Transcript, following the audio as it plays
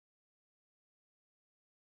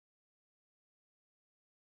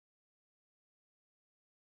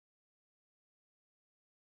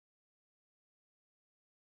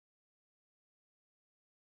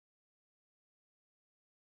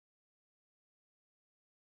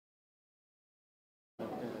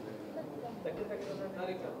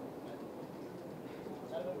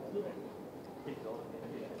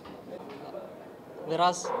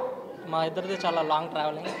విరాజ్ మా ఇద్దరిది చాలా లాంగ్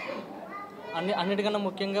ట్రావెలింగ్. అన్నిటికన్నా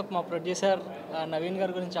ముఖ్యంగా మా ప్రొడ్యూసర్ నవీన్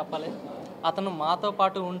గారి గురించి చెప్పాలి. అతను మాతో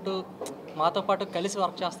పాటు కలిసి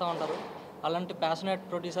వర్క్ చేస్తూ ఉంటారు. అలాంటి ప్యాషనేట్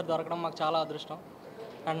ప్రొడ్యూసర్ దొరకడం మాకు చాలా అదృష్టం.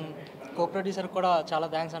 అండ్ కో ప్రొడ్యూసర్ కూడా చాలా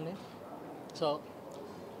థ్యాంక్స్ అండి. సో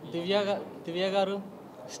దివ్య గారు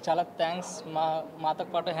చాలా థ్యాంక్స్ మాతో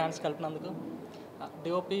పాటు హ్యాండ్స్ కలిపినందుకు.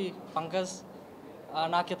 డిఓపి పంకజ్,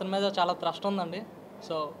 నాకు ఇతని మీద చాలా ట్రస్ట్ ఉందండి.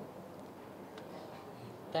 So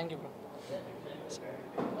thank you bro.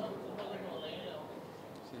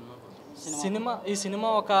 ఈ సినిమా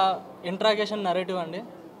ఒక ఇంట్రాగేషన్ నరేటివ్ అండి.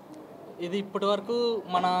 ఇది ఇప్పటి వరకు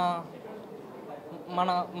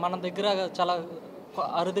మన దగ్గర చాలా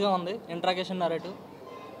అరుదుగా ఉంది ఇంట్రాగేషన్ నరేటివ్.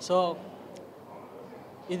 సో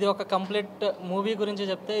ఇది ఒక కంప్లీట్ మూవీ గురించి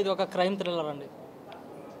చెప్తే ఇది ఒక క్రైమ్ థ్రిల్లర్ అండి.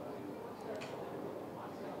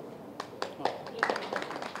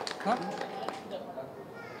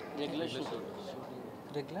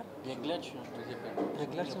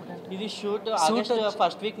 ఇది షూట్ ఆగస్ట్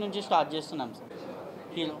ఫస్ట్ వీక్ నుంచి స్టార్ట్ చేస్తున్నాం sir.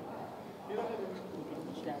 Hero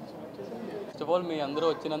first of all మీ అందరూ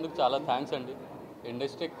వచ్చినందుకు చాలా థ్యాంక్స్ అండి.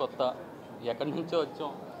 ఇండస్ట్రీకి కొత్త, ఎక్కడి నుంచో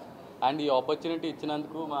వచ్చాం. అండ్ ఈ ఆపర్చునిటీ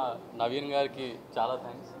ఇచ్చినందుకు మా నవీన్ గారికి చాలా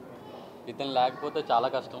థ్యాంక్స్. ఇతను లేకపోతే చాలా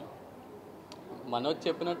కష్టం. మనోజ్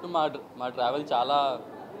చెప్పినట్టు మా ట్రావెల్ చాలా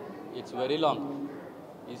ఇట్స్ వెరీ లాంగ్.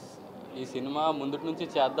 ఈ సినిమా ముందుటి నుంచి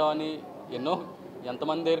చేద్దామని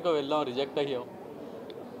ఎంతమంది దగ్గరకు వెళ్ళాం, రిజెక్ట్ అయ్యాం.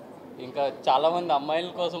 ఇంకా చాలామంది అమ్మాయిల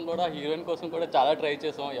కోసం కూడా, హీరోయిన్ కోసం కూడా చాలా ట్రై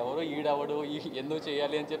చేసాం. ఎవరు ఈడవడు ఎందుకు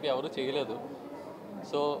చేయాలి అని చెప్పి ఎవరు చేయలేదు.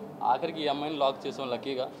 సో ఆఖరికి ఈ అమ్మాయిని లాక్ చేసాం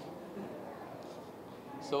లక్కీగా.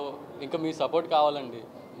 సో ఇంకా మీ సపోర్ట్ కావాలండి.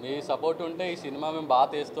 మీ సపోర్ట్ ఉంటే ఈ సినిమా మేము బాగా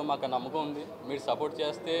తీస్తాం, మాకు నమ్మకం ఉంది. మీరు సపోర్ట్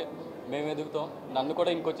చేస్తే మేము ఎదుగుతాం. నన్ను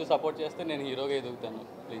కూడా ఇంకొంచెం సపోర్ట్ చేస్తే నేను హీరోగా ఎదుగుతాను.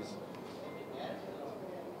 ప్లీజ్.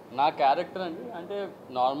 నా క్యారెక్టర్ అండి, అంటే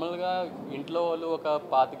నార్మల్గా ఇంట్లో వాళ్ళు ఒక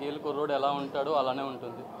 25 ఏళ్ళ కుర్రోడు ఎలా ఉంటాడో అలానే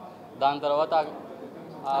ఉంటుంది. దాని తర్వాత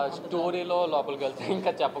ఆ స్టోరీలో లోపలికి వెళ్తే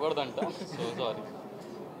ఇంకా చెప్పకూడదంట. So sorry.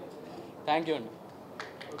 థ్యాంక్ యూ అండి.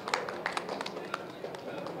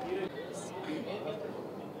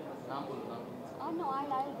 No,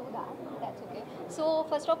 I'll do that. That's okay. So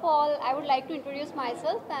first of all, I would like to introduce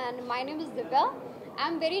myself, and my name is Deevya.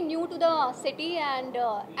 I'm very new to the city, and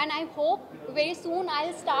I hope very soon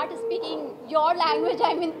I'll start speaking your language.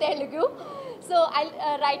 I'm in Telugu. So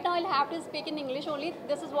right now I'll have to speak in English only.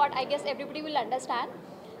 This is what I guess everybody will understand.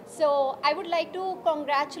 So I would like to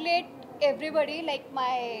congratulate everybody, like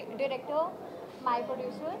my director, my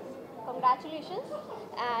producers. Congratulations.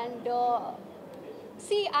 And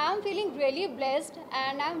see, I'm feeling really blessed,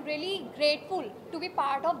 and I'm really grateful to be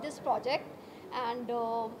part of this project, and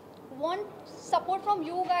want support from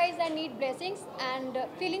you guys. I need blessings, and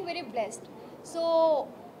feeling very blessed. So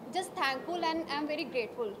just thankful, and I'm very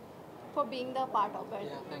grateful for being the part of it.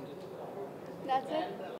 Yeah, thank you. That's it.